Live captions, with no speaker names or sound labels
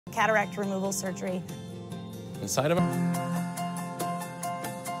cataract removal surgery. Inside of it.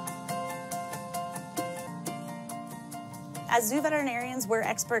 As zoo veterinarians, we're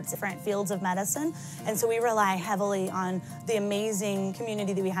experts in different fields of medicine, and so we rely heavily on the amazing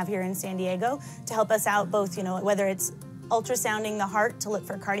community that we have here in San Diego to help us out, both, whether it's ultrasounding the heart to look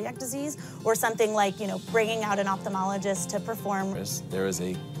for cardiac disease, or something like, bringing out an ophthalmologist to perform. There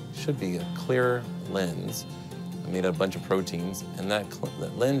should be a clear lens made of a bunch of proteins, and that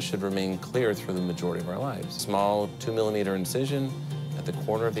lens should remain clear through the majority of our lives. Small 2mm incision at the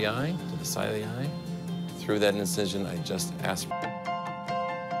corner of the eye, to the side of the eye. Through that incision, I just aspirate.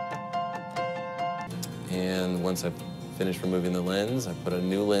 And once I've finished removing the lens, I put a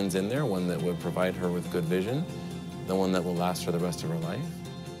new lens in there, one that would provide her with good vision, the one that will last her the rest of her life.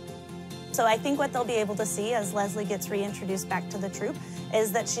 So I think what they'll be able to see as Leslie gets reintroduced back to the troupe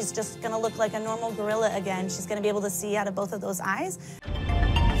is that she's just going to look like a normal gorilla again. She's going to be able to see out of both of those eyes.